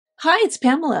Hi, it's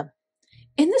Pamela.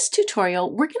 In this tutorial,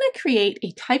 we're going to create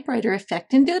a typewriter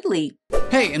effect in Doodly.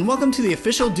 Hey, and welcome to the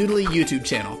official Doodly YouTube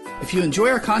channel. If you enjoy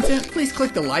our content, please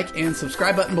click the like and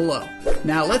subscribe button below.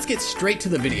 Now let's get straight to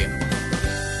the video.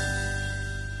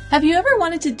 Have you ever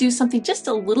wanted to do something just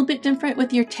a little bit different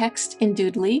with your text in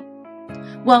Doodly?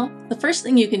 Well, the first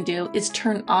thing you can do is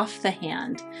turn off the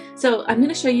hand. So I'm going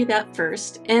to show you that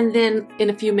first, and then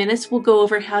in a few minutes we'll go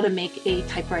over how to make a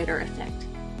typewriter effect.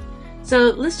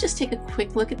 So let's just take a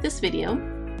quick look at this video.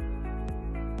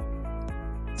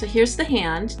 So here's the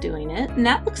hand doing it, and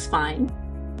that looks fine.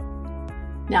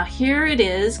 Now here it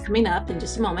is coming up in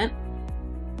just a moment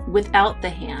without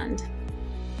the hand.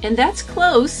 And that's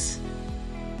close.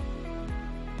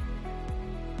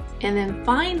 And then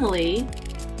finally,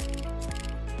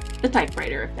 the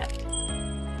typewriter effect.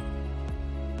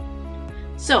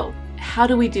 So how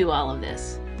do we do all of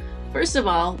this? First of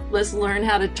all, let's learn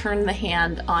how to turn the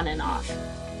hand on and off,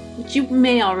 which you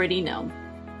may already know.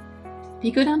 If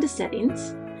you go down to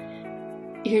settings,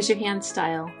 here's your hand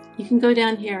style. You can go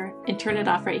down here and turn it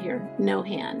off right here, no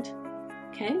hand,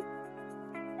 okay?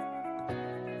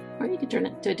 Or you can turn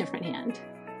it to a different hand.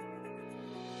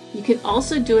 You can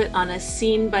also do it on a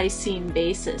scene by scene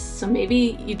basis. So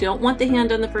maybe you don't want the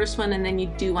hand on the first one and then you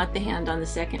do want the hand on the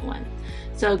second one.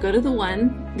 So go to the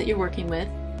one that you're working with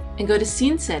and go to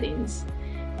scene settings.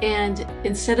 And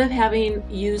instead of having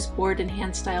use board and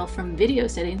hand style from video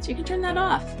settings, you can turn that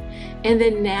off. And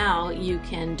then now you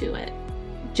can do it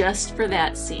just for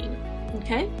that scene,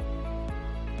 okay?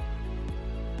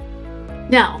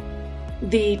 Now,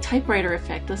 the typewriter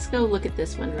effect, let's go look at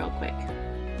this one real quick.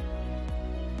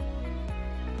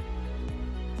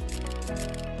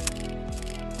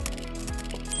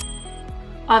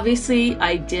 Obviously,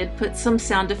 I did put some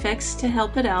sound effects to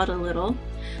help it out a little,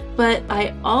 but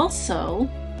I also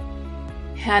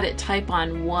had it type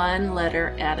on one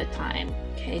letter at a time.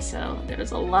 Okay, so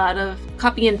there's a lot of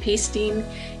copy and pasting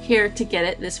here to get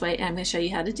it this way. And I'm going to show you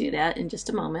how to do that in just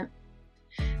a moment.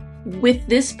 With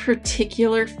this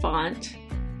particular font,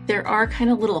 there are kind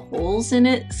of little holes in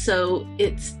it, so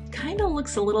it's kind of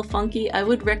looks a little funky. I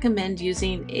would recommend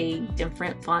using a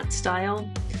different font style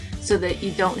so that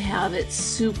you don't have it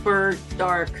super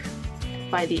dark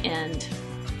by the end.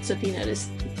 So if you notice,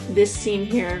 this scene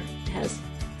here has,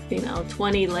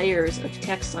 20 layers of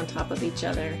text on top of each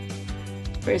other,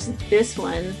 whereas this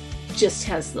one just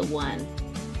has the one.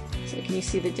 So can you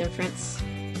see the difference?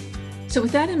 So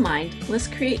with that in mind, let's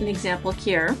create an example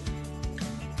here.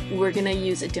 We're going to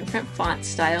use a different font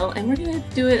style, and we're going to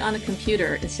do it on a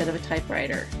computer instead of a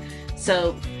typewriter.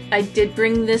 So I did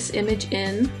bring this image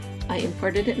in. I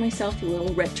imported it myself, a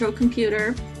little retro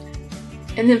computer.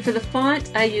 And then for the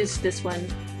font, I used this one,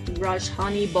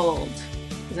 Rajhani Bold,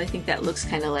 because I think that looks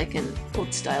kind of like an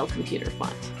old style computer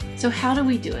font. So how do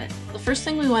we do it? The first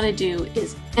thing we want to do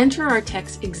is enter our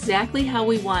text exactly how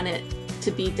we want it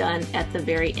to be done at the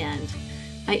very end.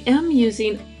 I am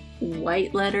using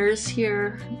white letters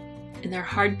here, and they're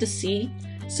hard to see.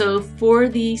 So for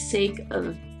the sake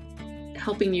of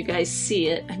helping you guys see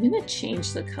it, I'm going to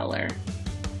change the color.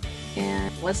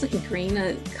 And wasn't green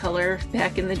a color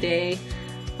back in the day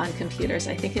on computers?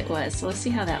 I think it was. So let's see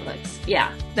how that looks.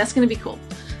 Yeah, that's going to be cool.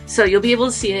 So you'll be able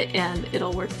to see it and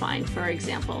it'll work fine, for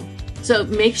example. So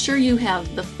make sure you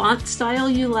have the font style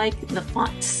you like, the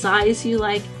font size you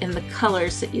like, and the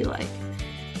colors that you like.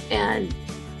 And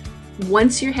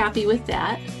once you're happy with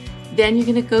that, then you're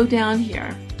going to go down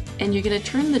here and you're going to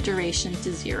turn the duration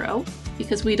to 0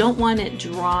 because we don't want it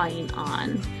drawing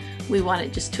on. We want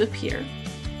it just to appear.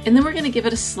 And then we're going to give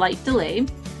it a slight delay.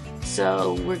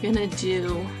 So we're going to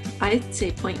do, I'd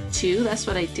say 0.2. That's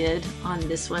what I did on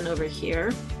this one over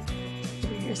here.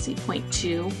 Over here, see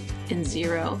 0.2 and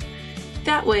 0.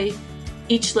 That way,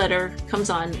 each letter comes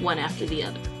on one after the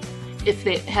other. If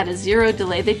they had a 0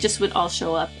 delay, they just would all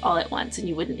show up all at once and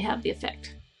you wouldn't have the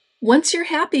effect. Once you're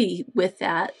happy with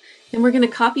that, then we're going to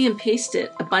copy and paste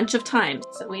it a bunch of times.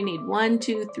 So we need 1,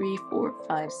 2, 3, 4,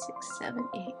 5, 6, 7,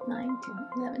 8, 9, 10,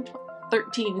 11, 12.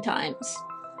 13 times.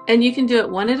 And you can do it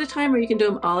one at a time or you can do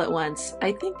them all at once.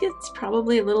 I think it's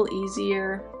probably a little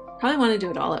easier. Probably want to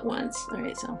do it all at once. All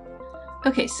right,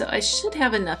 okay, so I should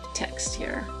have enough text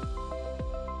here.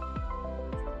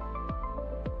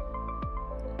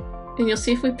 And you'll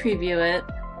see if we preview it,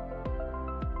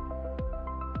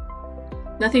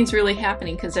 nothing's really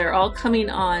happening because they're all coming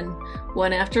on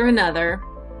one after another.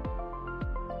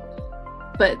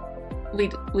 But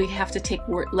we have to take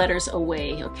letters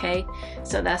away, okay?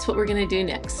 So that's what we're going to do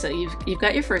next. So you've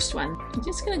got your first one. I'm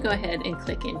just going to go ahead and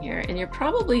click in here, and you're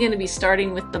probably going to be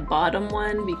starting with the bottom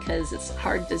one because it's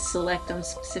hard to select them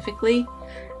specifically.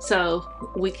 So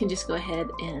we can just go ahead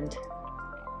and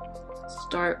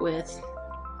start with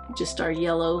just our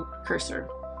yellow cursor,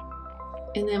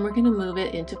 and then we're going to move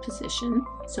it into position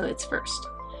so it's first.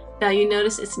 Now you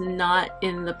notice it's not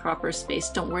in the proper space.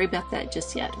 Don't worry about that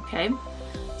just yet, okay?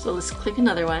 So let's click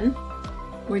another one.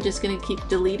 We're just going to keep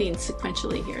deleting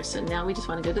sequentially here. So now we just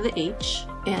want to go to the H.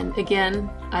 And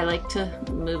again, I like to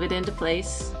move it into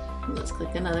place. Let's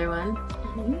click another one.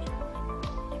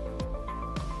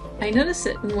 I noticed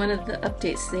that in one of the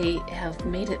updates, they have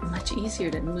made it much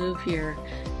easier to move your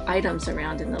items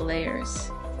around in the layers.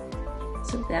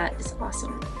 So that is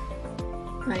awesome.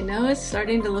 I know it's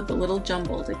starting to look a little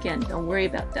jumbled. Again, don't worry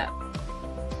about that.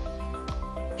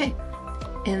 Okay,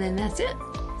 and then that's it.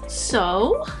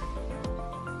 So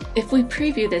if we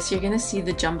preview this, you're going to see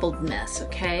the jumbled mess,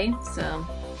 okay? So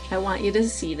I want you to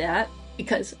see that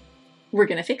because we're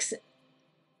going to fix it.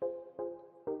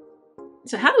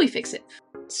 So how do we fix it?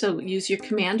 So use your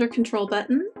Command or Control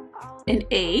button and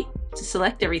A to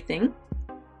select everything.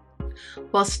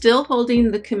 While still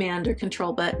holding the Command or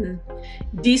Control button,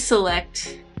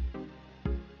 deselect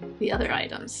the other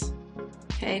items,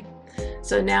 okay?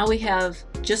 So now we have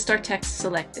just our text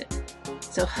selected.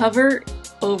 So hover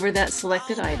over that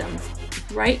selected item,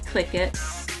 right click it,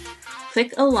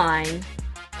 click Align,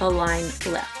 Align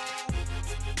Left.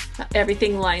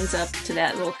 Everything lines up to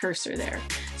that little cursor there.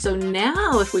 So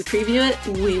now if we preview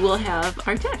it, we will have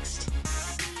our text.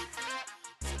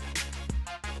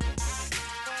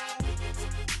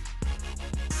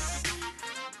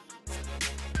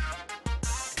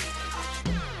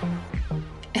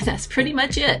 And that's pretty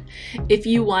much it. If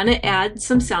you want to add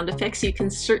some sound effects, you can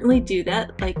certainly do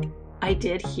that like I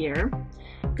did here.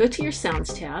 Go to your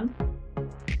Sounds tab,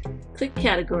 click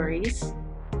Categories,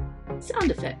 Sound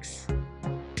Effects.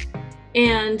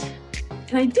 And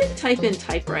I did type in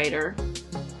Typewriter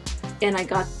and I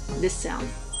got this sound.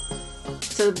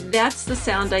 So that's the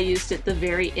sound I used at the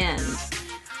very end.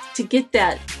 To get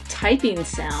that typing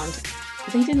sound,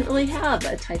 they didn't really have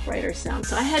a typewriter sound.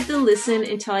 So I had to listen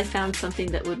until I found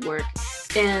something that would work.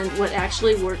 And what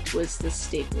actually worked was the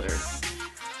stapler.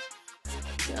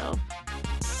 So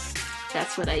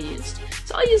that's what I used.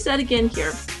 So I'll use that again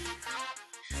here.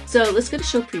 So let's go to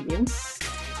Show Preview.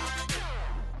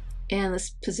 And let's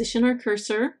position our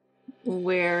cursor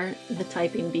where the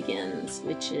typing begins,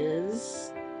 which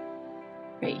is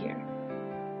right here.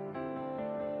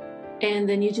 And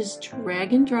then you just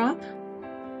drag and drop.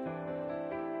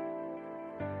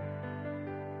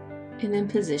 And then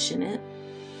position it.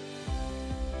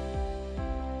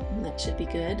 And that should be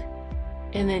good.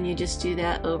 And then you just do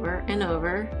that over and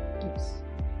over. Oops.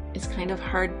 It's kind of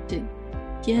hard to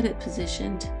get it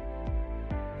positioned.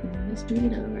 And let's do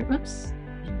it over. Whoops.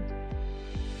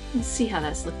 Let's see how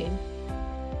that's looking.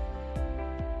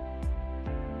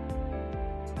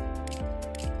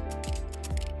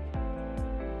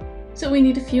 So we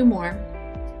need a few more.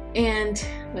 And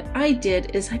what I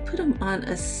did is I put them on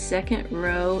a second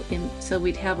row so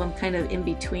we'd have them kind of in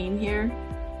between here.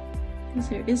 Because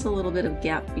there is a little bit of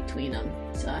gap between them.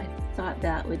 So I thought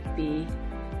that would be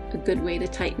a good way to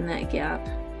tighten that gap.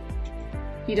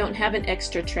 If you don't have an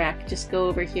extra track, just go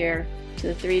over here to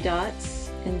the three dots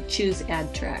and choose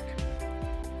Add Track.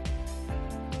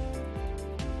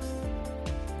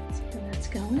 So that's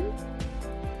going.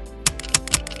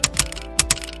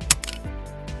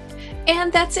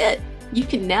 And that's it! You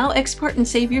can now export and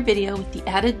save your video with the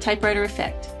added typewriter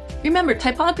effect. Remember,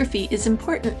 typography is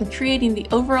important in creating the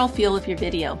overall feel of your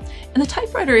video, and the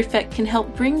typewriter effect can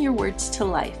help bring your words to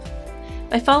life.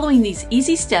 By following these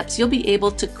easy steps, you'll be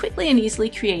able to quickly and easily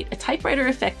create a typewriter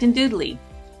effect in Doodly.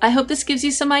 I hope this gives you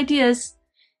some ideas.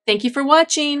 Thank you for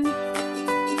watching!